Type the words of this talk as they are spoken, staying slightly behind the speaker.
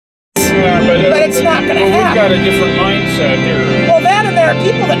going to happen. We've got a different mindset here. Well, that and there are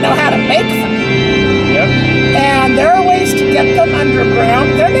people that know how to make them. Yep. And there are ways to get them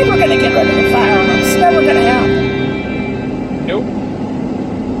underground. They're never going to get rid of the firearms. It's never going to happen. Nope.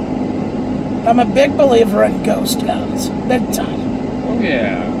 I'm a big believer in ghost guns. Big time. Oh,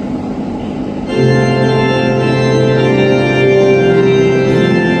 yeah.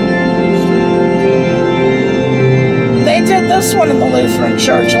 They did this one in the Lutheran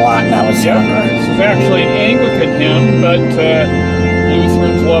church a lot when I was younger. This is actually an Anglican hymn, but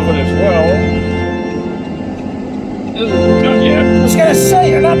Lutherans love it as well. Not yet. I was going to say,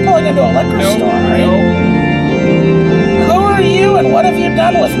 you're not pulling into a liquor store, are you? Who are you and what have you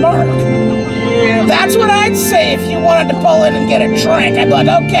done with Mark? Yeah. That's what I'd say if you wanted to pull in and get a drink. I'd be like,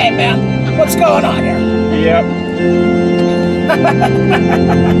 okay, man, what's going on here? Yep.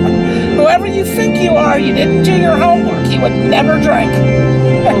 Whoever you think you are, you didn't do your homework. You would never drink.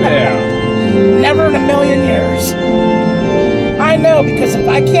 Oh, yeah. Never in a million years. I know, because if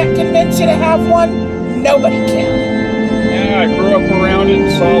I can't convince you to have one, nobody can. Yeah, I grew up around it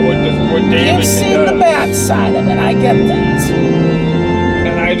and saw what damage it You've seen does. the bad side of it. I get that.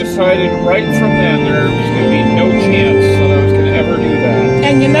 And I decided right from then there was going to be no chance that I was going to ever do that.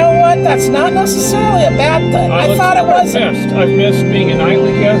 And you know what? That's not necessarily a bad thing. I thought it wasn't. I've missed being a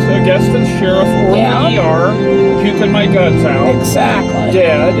nightly guest at the sheriff or the ER, puking my guts out. Exactly.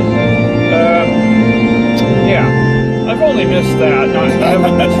 Dead. Yeah. I've only missed that. I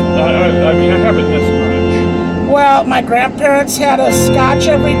haven't missed. I mean, I haven't missed much. Well, my grandparents had a scotch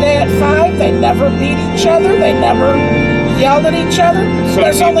every day at 5. They never beat each other. They never yelled at each other.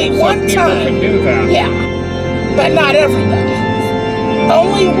 There's only one time. Can do that. Yeah, but not every day.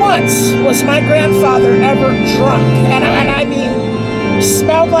 Only once was my grandfather ever drunk, and I mean,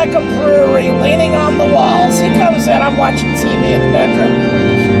 smelled like a brewery, leaning on the walls. He comes in, I'm watching TV in the bedroom.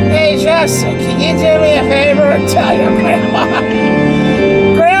 Hey, Justin, can you do me a favor and tell your grandma?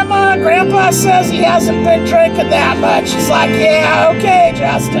 Grandpa says he hasn't been drinking that much. He's like, yeah, okay,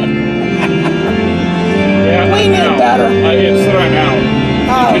 Justin. Yeah, we knew better. It's thrown out.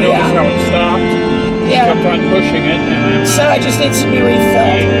 Oh, you notice how it stopped? Yeah. Kept on pushing it. And so it just needs to be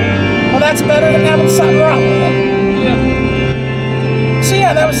refilled. Well, that's better than having something wrong with it. Yeah. So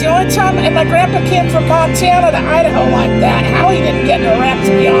yeah, that was the only time, and my grandpa came from Montana to Idaho like that. How he didn't get in a wreck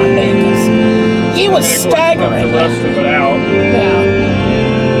to beyond me, because he was staggering. The rest of it out. Yeah.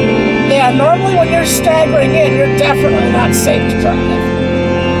 Yeah, normally when you're staggering in, you're definitely not safe to drive.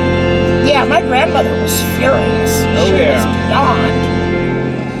 Yeah, my grandmother was furious. Oh, she yeah. was beyond.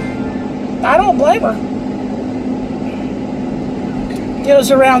 I don't blame her. It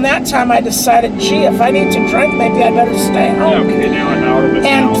was around that time I decided, gee, if I need to drink, maybe I better stay home. Okay, now I'm out of it.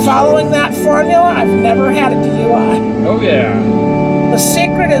 And following that formula, I've never had a DUI. Oh, yeah. The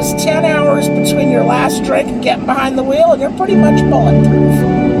secret is 10 hours between your last drink and getting behind the wheel, and you're pretty much bulletproof.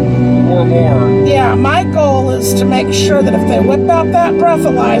 Or more. Yeah, my goal is to make sure that if they whip out that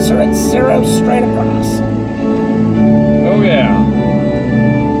breathalyzer, it's 0 straight across. Oh, yeah.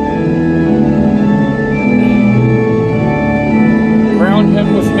 Crown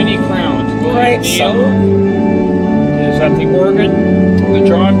him with many crowns. Great song. Is at the organ, the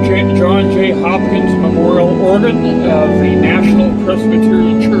John J. Hopkins Memorial Organ of the National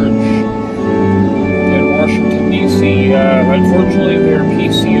Presbyterian Church in Washington, D.C. Unfortunately, they're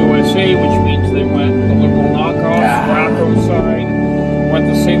PCUSA, which means they went the liberal knockoff, wacko side, went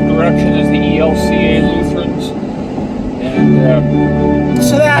the same direction as the ELCA Lutherans, and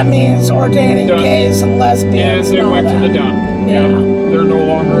so that means ordaining gays and lesbians. And they went to the dump. Yeah. They're no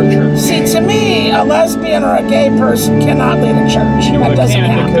longer a church. See, to me, a lesbian or a gay person cannot lead a church. No, that doesn't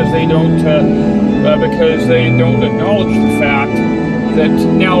happen. Because they don't acknowledge the fact that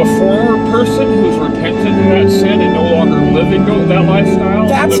now a former person who's repented of that sin and no longer living that lifestyle,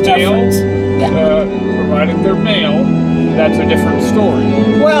 that's different. Provided they're male, that's a different story.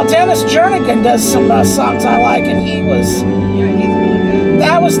 Well, Dennis Jernigan does some songs I like, and he was.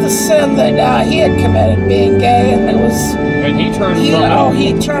 That was the sin that he had committed, being gay, and it was. And he turned.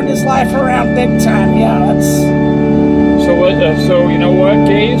 He turned his life around big time. Yeah, that's. So you know what,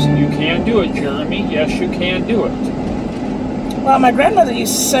 gays, you can do it, Jeremy. Yes, you can do it. Well, my grandmother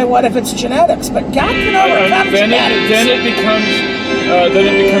used to say, "What if it's genetics?" But God can overcome genetics. Then it becomes a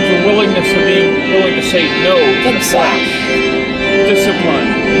willingness of being willing to say no to the flesh. Discipline,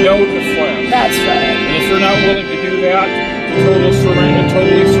 no to the flesh. That's right. And if you're not willing to do that, totally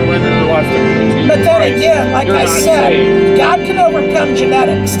surrender your life to Christ. But then again, like I said, God can overcome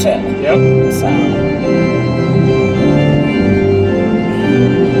genetics too. Yep. So.